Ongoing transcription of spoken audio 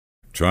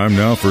Time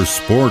now for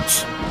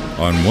sports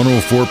on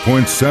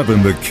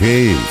 104.7 The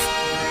Cave.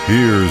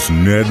 Here's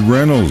Ned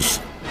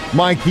Reynolds.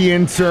 Mikey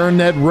Intern,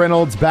 Ned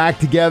Reynolds back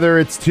together.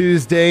 It's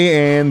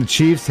Tuesday, and the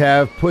Chiefs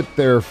have put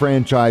their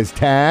franchise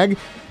tag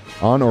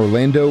on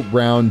Orlando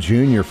Brown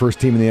Jr., first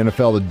team in the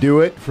NFL to do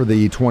it for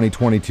the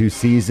 2022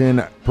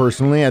 season.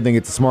 Personally, I think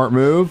it's a smart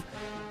move.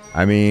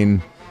 I mean,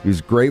 he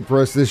was great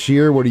for us this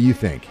year. What do you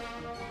think?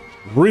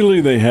 Really,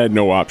 they had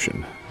no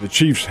option. The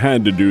Chiefs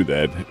had to do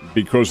that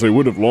because they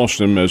would have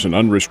lost him as an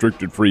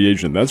unrestricted free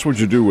agent. That's what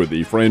you do with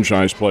the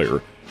franchise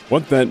player.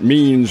 What that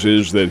means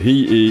is that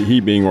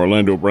he being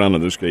Orlando Brown in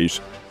this case,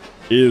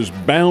 is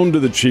bound to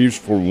the Chiefs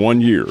for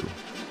 1 year.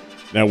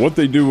 Now, what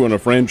they do on a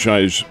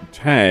franchise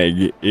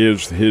tag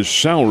is his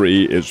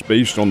salary is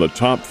based on the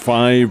top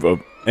 5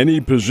 of any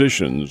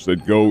positions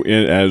that go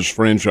in as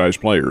franchise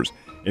players.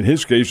 In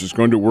his case, it's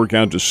going to work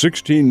out to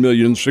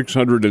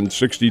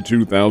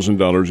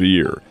 $16,662,000 a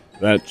year.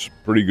 That's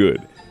pretty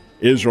good.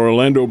 Is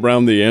Orlando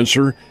Brown the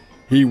answer?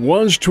 He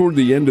was toward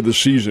the end of the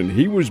season.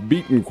 He was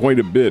beaten quite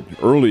a bit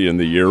early in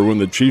the year when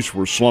the Chiefs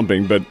were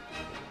slumping, but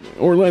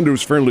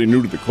Orlando's fairly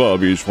new to the club.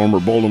 He's former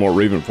Baltimore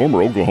Raven,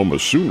 former Oklahoma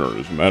Sooner,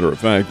 as a matter of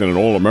fact, and an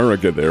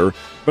All-America there,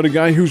 but a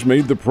guy who's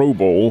made the Pro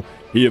Bowl.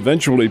 He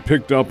eventually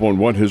picked up on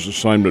what his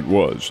assignment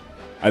was.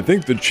 I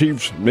think the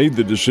Chiefs made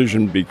the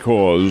decision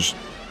because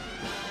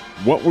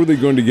what were they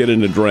going to get in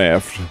the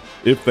draft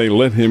if they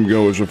let him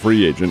go as a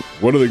free agent?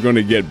 What are they going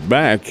to get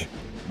back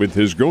with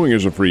his going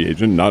as a free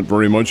agent? Not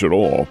very much at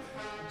all.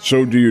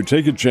 So do you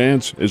take a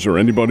chance? Is there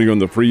anybody on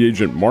the free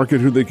agent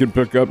market who they could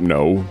pick up?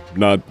 No,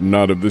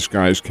 not of this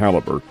guy's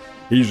caliber.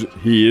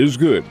 He is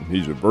good.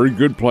 He's a very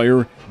good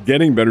player,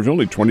 getting better. He's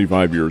only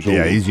 25 years old.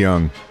 Yeah, he's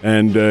young.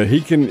 And he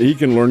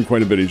can learn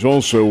quite a bit. He's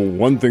also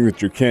one thing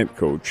that you can't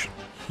coach.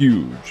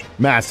 Huge.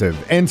 Massive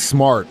and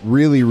smart.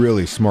 Really,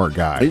 really smart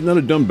guy. He's not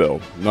a dumbbell.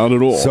 Not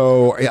at all.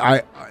 So,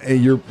 I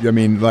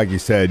mean, like you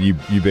said, you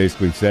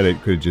basically said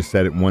it, could have just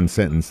said it in one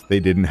sentence. They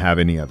didn't have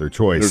any other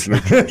choice. There's no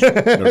choice.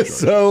 No choice.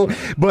 So,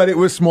 but it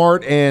was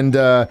smart, and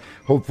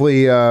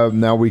hopefully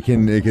now we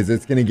can, because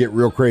it's going to get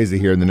real crazy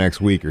here in the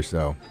next week or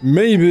so.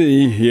 Maybe,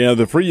 yeah,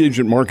 the free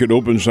agent market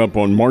opens up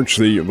on March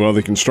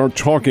they can start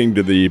talking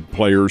to the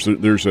players.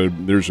 There's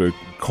a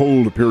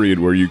cold period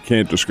where you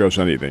can't discuss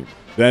anything.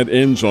 That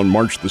ends on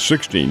March the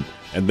 16th,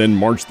 and then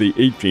March the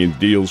 18th,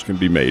 deals can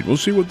be made. We'll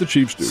see what the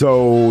Chiefs do.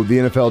 So the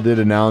NFL did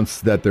announce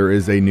that there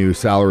is a new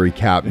salary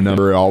cap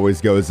number. It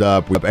always goes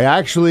up. It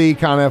actually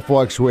kind of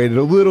fluctuated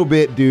a little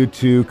bit due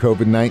to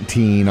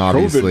COVID-19,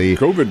 obviously.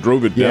 COVID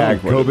drove it down. Yeah,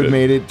 COVID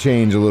made it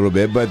change a little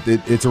bit, but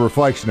it's a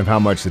reflection of how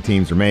much the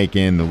teams are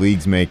making, the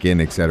league's making,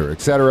 et cetera,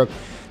 et cetera.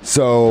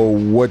 So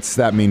what's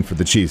that mean for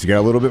the Chiefs? You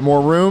got a little bit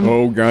more room?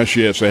 Oh, gosh,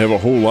 yes. They have a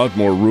whole lot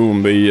more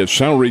room. The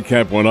salary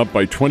cap went up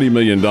by $20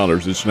 million.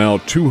 It's now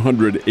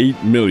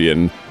 $208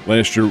 million.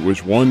 Last year it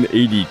was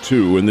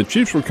 $182, and the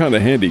Chiefs were kind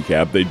of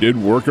handicapped. They did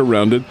work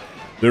around it.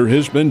 There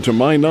has been, to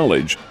my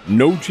knowledge,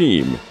 no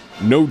team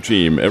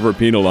ever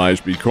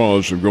penalized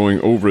because of going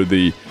over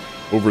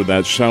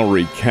that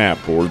salary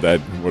cap, or that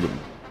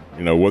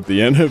what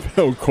the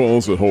NFL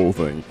calls the whole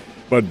thing.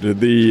 But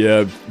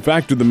the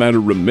fact of the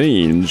matter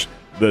remains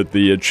that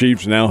the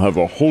Chiefs now have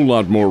a whole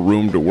lot more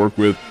room to work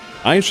with.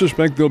 I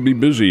suspect they'll be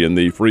busy in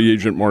the free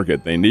agent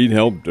market. They need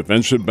help.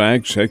 Defensive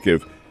backs. Heck,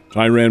 if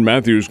Tyrann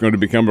Mathieu is going to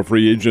become a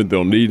free agent,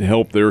 they'll need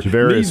help there.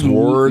 Tavarius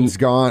Ward's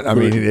gone. I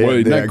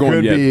mean, not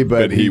going yet,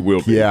 but he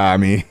will be. Yeah, I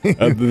mean.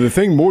 The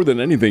thing more than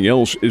anything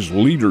else is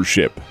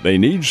leadership. They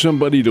need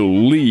somebody to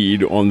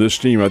lead on this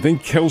team. I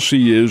think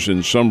Kelsey is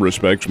in some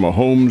respects.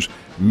 Mahomes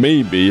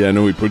maybe. I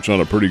know he puts on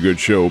a pretty good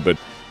show, but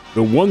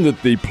the one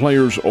that the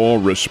players all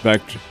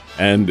respect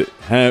and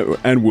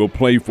will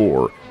play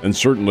for, and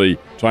certainly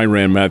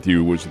Tyrann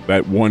Mathieu was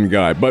that one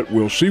guy. But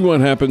we'll see what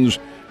happens.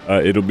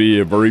 It'll be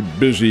a very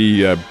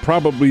busy,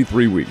 probably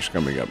 3 weeks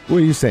coming up. What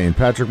are you saying?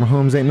 Patrick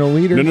Mahomes ain't no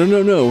leader?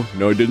 No,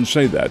 I didn't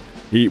say that.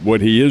 What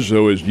he is,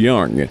 though, is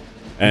young,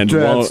 and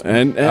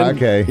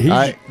okay.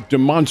 He's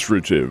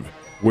demonstrative.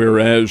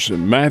 Whereas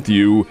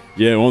Mathieu,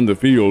 on the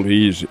field,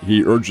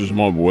 he urges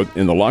them on.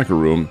 In the locker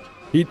room,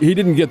 he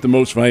didn't get the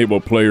most valuable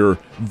player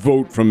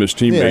vote from his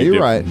teammate. Yeah,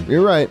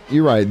 you're right.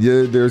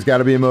 There's got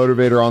to be a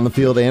motivator on the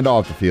field and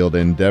off the field,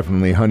 and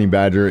definitely Honey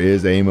Badger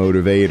is a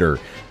motivator.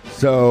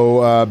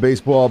 So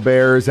baseball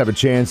Bears have a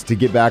chance to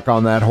get back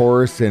on that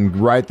horse and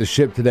right the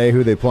ship today.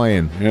 Who are they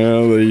playing?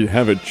 Yeah, they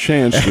have a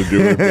chance to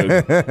do it.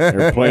 But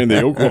they're playing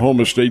the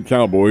Oklahoma State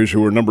Cowboys,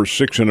 who are number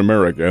 6 in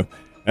America.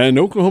 And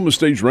Oklahoma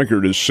State's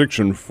record is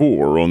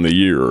 6-4 on the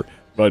year.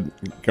 But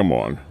come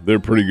on, they're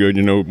pretty good.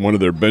 One of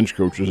their bench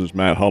coaches is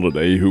Matt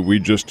Holliday, who we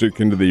just took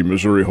into the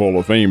Missouri Hall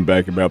of Fame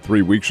back about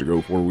 4 weeks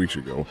ago.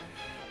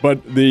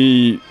 But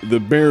the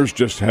Bears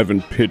just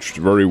haven't pitched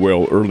very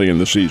well early in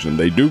the season.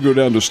 They do go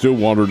down to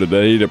Stillwater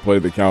today to play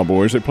the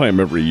Cowboys. They play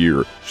them every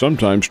year,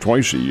 sometimes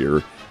twice a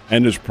year.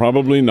 And it's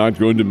probably not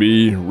going to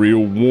be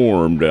real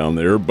warm down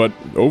there. But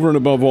over and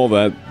above all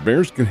that,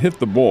 Bears can hit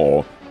the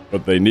ball,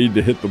 but they need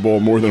to hit the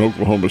ball more than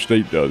Oklahoma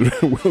State does.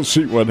 We'll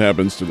see what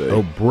happens today.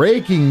 Oh,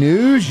 breaking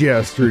news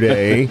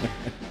yesterday.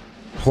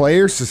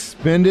 player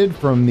suspended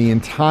from the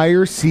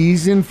entire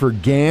season for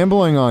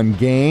gambling on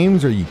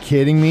games. Are you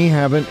kidding me?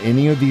 Haven't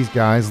any of these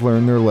guys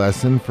learned their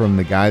lesson from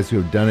the guys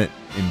who have done it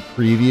in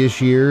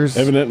previous years?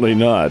 Evidently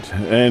not.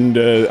 And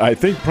I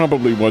think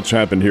probably what's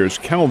happened here is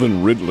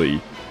Calvin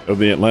Ridley of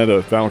the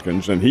Atlanta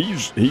Falcons, and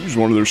he's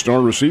one of their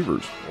star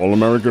receivers.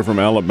 All-America from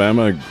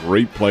Alabama, a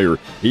great player.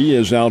 He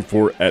is out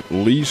for at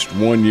least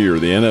 1 year.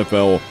 The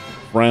NFL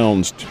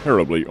frowns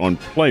terribly on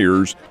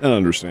players, and I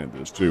understand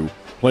this too,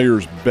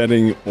 players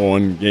betting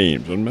on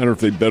games. Doesn't matter if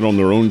they bet on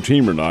their own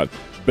team or not,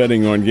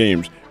 betting on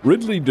games.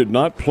 Ridley did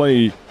not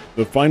play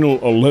the final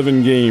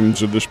 11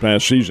 games of this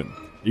past season.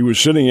 He was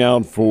sitting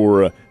out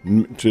to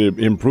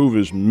improve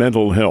his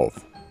mental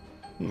health.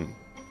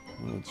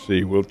 Let's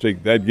see. We'll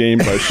take that game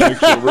by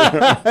 6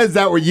 over. Is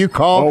that what you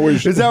call?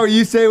 Always. Is that what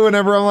you say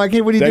whenever I'm like,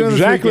 hey, what are you doing this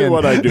exactly weekend?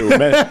 what I do.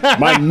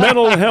 My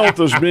mental health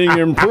is being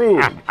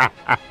improved.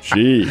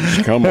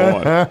 Jeez, come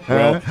on.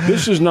 Well,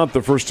 this is not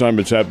the first time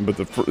it's happened, but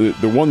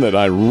the one that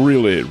I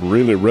really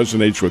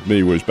resonates with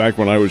me was back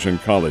when I was in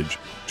college.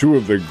 Two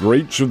of the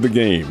greats of the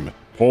game,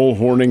 Paul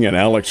Hornung and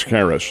Alex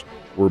Karras,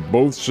 were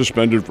both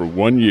suspended for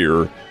 1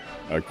 year.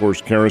 Of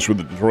course, Karras with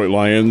the Detroit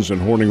Lions and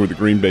Hornung with the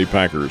Green Bay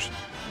Packers.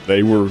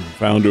 They were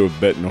found to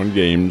have bet on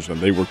games, and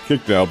they were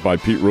kicked out by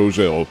Pete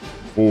Rozelle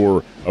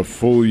for a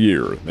full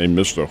year. They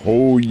missed a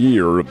whole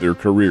year of their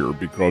career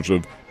because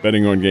of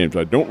betting on games.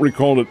 I don't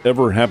recall it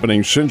ever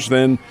happening since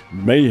then.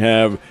 May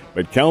have,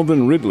 but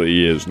Calvin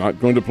Ridley is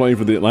not going to play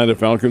for the Atlanta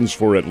Falcons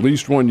for at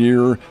least 1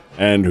 year,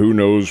 and who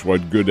knows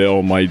what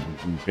Goodell might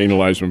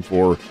penalize him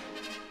for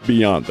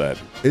beyond that.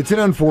 It's an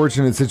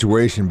unfortunate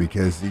situation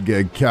because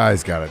the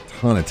guy's got a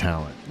ton of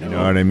talent. You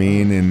know what I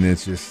mean? And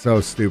it's just so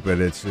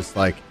stupid. It's just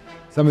like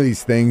some of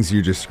these things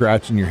you're just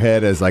scratching your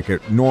head as like a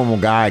normal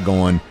guy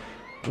going,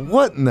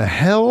 what in the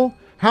hell?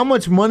 How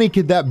much money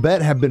could that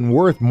bet have been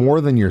worth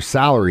more than your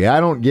salary? I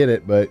don't get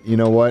it, but you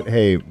know what?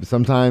 Hey,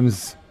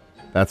 sometimes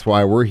that's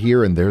why we're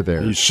here and they're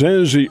there. He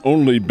says he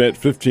only bet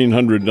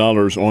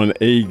 $1,500 on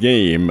a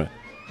game,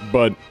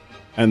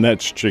 and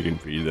that's chicken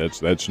feed.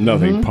 That's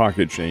nothing,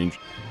 pocket change.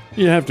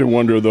 You have to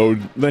wonder, though,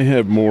 they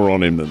have more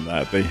on him than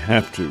that. They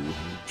have to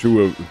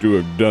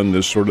have done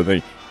this sort of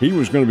thing. He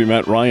was going to be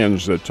Matt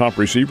Ryan's top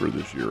receiver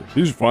this year.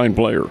 He's a fine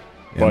player.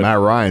 And Matt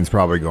Ryan's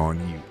probably going,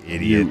 you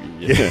idiot.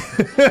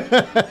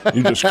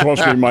 You just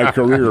cost me my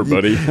career,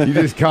 buddy. You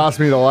just cost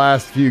me the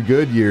last few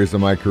good years of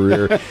my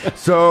career.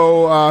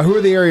 So who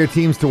are the area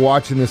teams to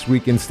watch in this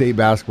weekend state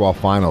basketball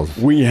finals?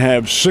 We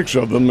have 6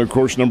 of them. Of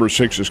course, number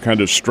 6 is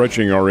kind of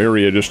stretching our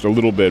area just a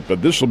little bit,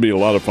 but this will be a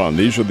lot of fun.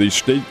 These are the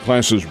state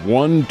classes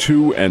 1,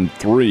 2, and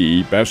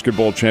 3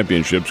 basketball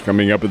championships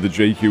coming up at the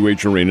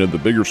JQH Arena. The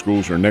bigger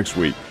schools are next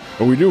week.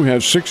 But we do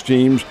have 6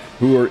 teams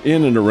who are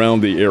in and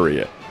around the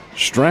area.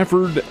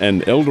 Stratford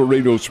and El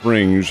Dorado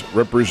Springs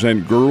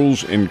represent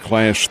girls in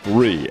Class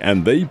 3,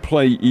 and they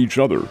play each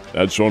other.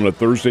 That's on a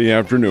Thursday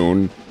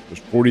afternoon,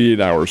 just 48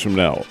 hours from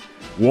now.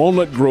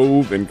 Walnut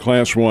Grove in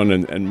Class 1,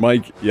 and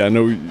Mike, I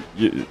know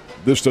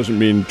this doesn't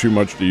mean too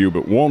much to you,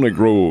 but Walnut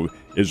Grove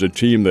is a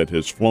team that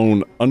has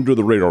flown under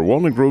the radar.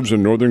 Walnut Grove's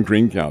in northern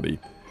Greene County,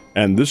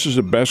 and this is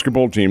a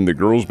basketball team, the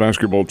girls'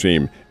 basketball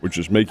team, which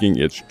is making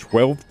its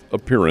 12th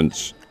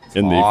appearance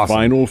in the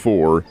Final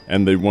Four,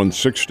 and they won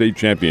 6 state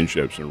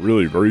championships, and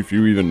really very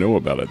few even know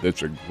about it.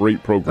 That's a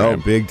great program.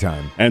 Oh, big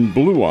time. And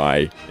Blue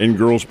Eye in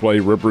girls play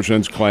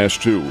represents Class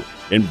 2.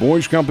 In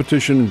boys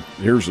competition,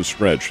 here's a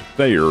stretch.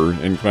 Thayer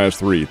in Class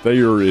 3.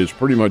 Thayer is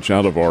pretty much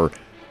out of our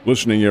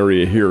listening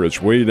area here.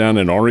 It's way down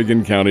in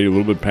Oregon County, a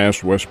little bit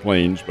past West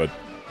Plains, but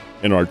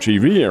in our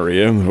TV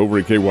area over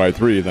at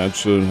KY3,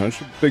 that's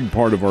a big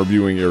part of our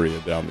viewing area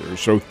down there.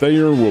 So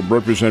Thayer will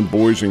represent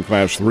boys in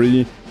Class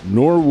 3,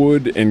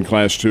 Norwood in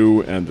Class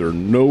 2, and there are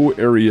no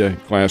area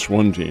Class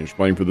 1 teams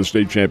playing for the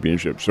state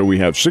championship. So we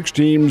have 6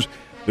 teams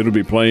that will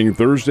be playing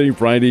Thursday,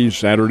 Friday,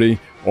 Saturday,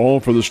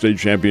 all for the state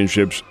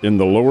championships in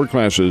the lower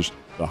classes.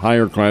 The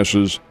higher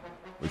classes,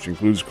 which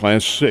includes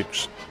Class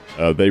 6,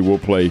 they will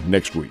play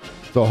next week.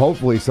 So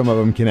hopefully some of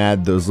them can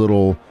add those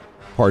little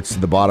parts to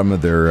the bottom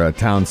of their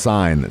town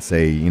sign that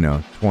say,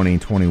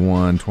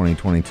 2021,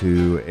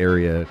 2022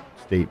 area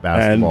state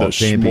basketball and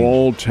champion.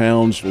 Small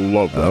towns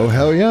love that. Oh,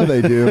 hell yeah,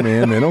 they do,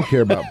 man. They don't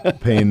care about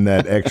paying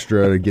that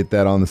extra to get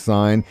that on the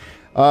sign.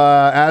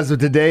 As of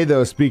today,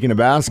 though, speaking of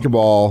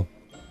basketball,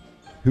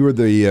 who are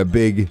the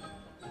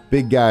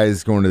big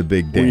guys going to the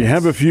big dance? We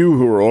have a few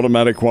who are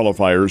automatic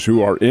qualifiers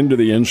who are into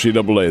the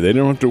NCAA. They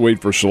don't have to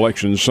wait for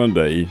selection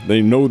Sunday.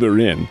 They know they're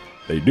in.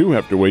 They do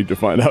have to wait to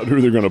find out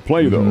who they're going to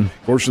play, though.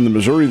 Of course, in the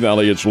Missouri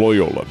Valley, it's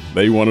Loyola.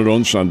 They won it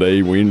on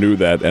Sunday. We knew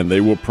that, and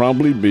they will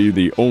probably be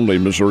the only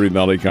Missouri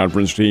Valley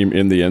Conference team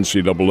in the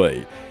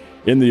NCAA.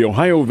 In the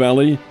Ohio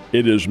Valley,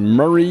 it is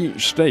Murray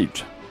State,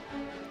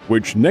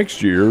 which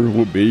next year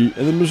will be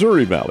in the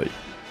Missouri Valley.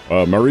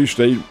 Murray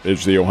State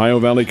is the Ohio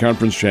Valley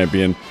Conference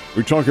champion.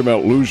 We talk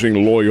about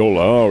losing Loyola.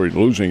 Oh, we're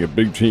losing a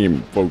big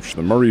team, folks.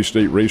 The Murray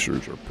State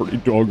Racers are pretty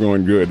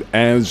doggone good,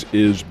 as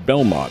is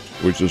Belmont,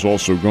 which is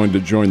also going to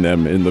join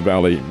them in the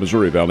Valley,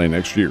 Missouri Valley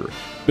next year.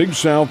 Big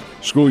South,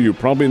 school you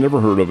probably never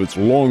heard of. It's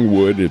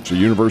Longwood. It's a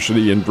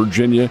university in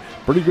Virginia.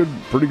 Pretty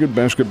good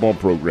basketball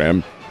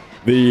program.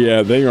 They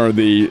are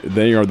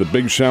the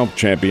Big South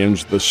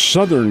champions. The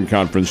Southern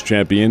Conference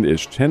champion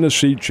is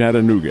Tennessee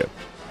Chattanooga.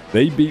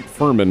 They beat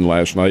Furman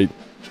last night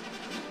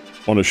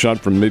on a shot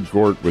from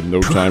midcourt with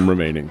no time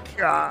remaining.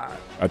 God.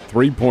 A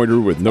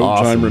three-pointer with no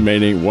time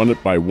remaining, won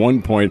it by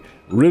 1 point.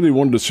 Really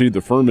wanted to see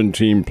the Furman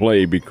team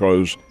play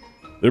because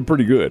they're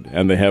pretty good,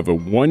 and they have a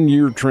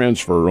one-year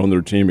transfer on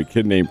their team, a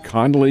kid named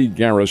Conley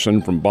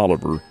Garrison from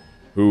Bolivar,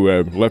 who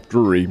left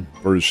Drury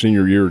for his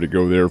senior year to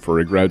go there for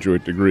a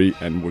graduate degree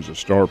and was a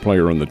star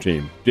player on the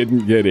team.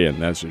 Didn't get in.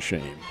 That's a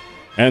shame.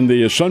 And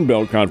the Sun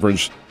Belt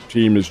Conference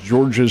team is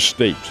Georgia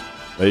State.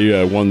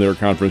 They won their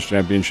conference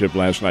championship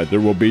last night. There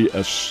will be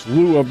a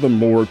slew of them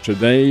more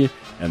today,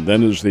 and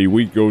then as the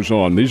week goes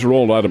on, these are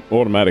all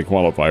automatic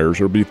qualifiers.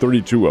 There will be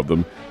 32 of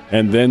them,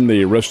 and then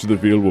the rest of the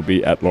field will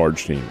be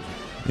at-large teams.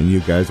 And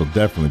you guys will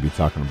definitely be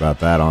talking about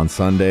that on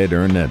Sunday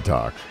during Ned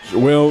Talk.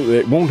 Well,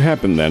 it won't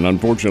happen then,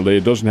 unfortunately.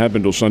 It doesn't happen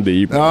until Sunday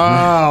evening.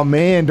 Oh,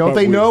 man. Don't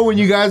they know when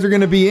you guys are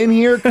going to be in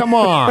here? Come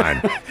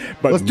on.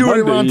 Let's do it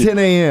around 10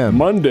 a.m.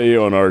 Monday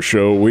on our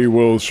show, we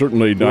will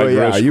certainly digress.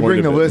 Well, yeah, you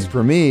bring the list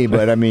for me,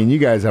 but, I mean, you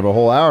guys have a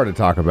whole hour to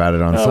talk about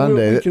it on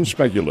Sunday. We can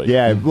speculate.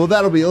 Yeah, well,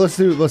 that'll be – let's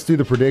do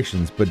the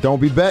predictions. But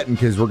don't be betting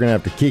because we're going to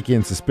have to kick you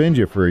and suspend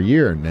you for a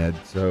year, Ned.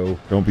 So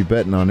don't be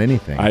betting on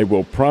anything. I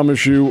will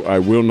promise you I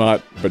will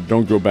not, but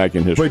don't go back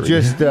in history. But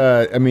just,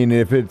 I mean,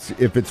 if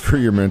it's for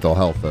your mental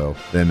health, though,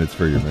 then it's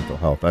for your mental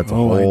health. That's a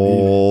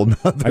whole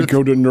nother I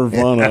go to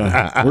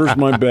Nirvana. Where's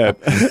my bet?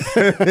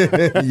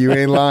 You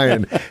ain't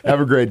lying. Have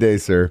a great day,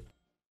 sir.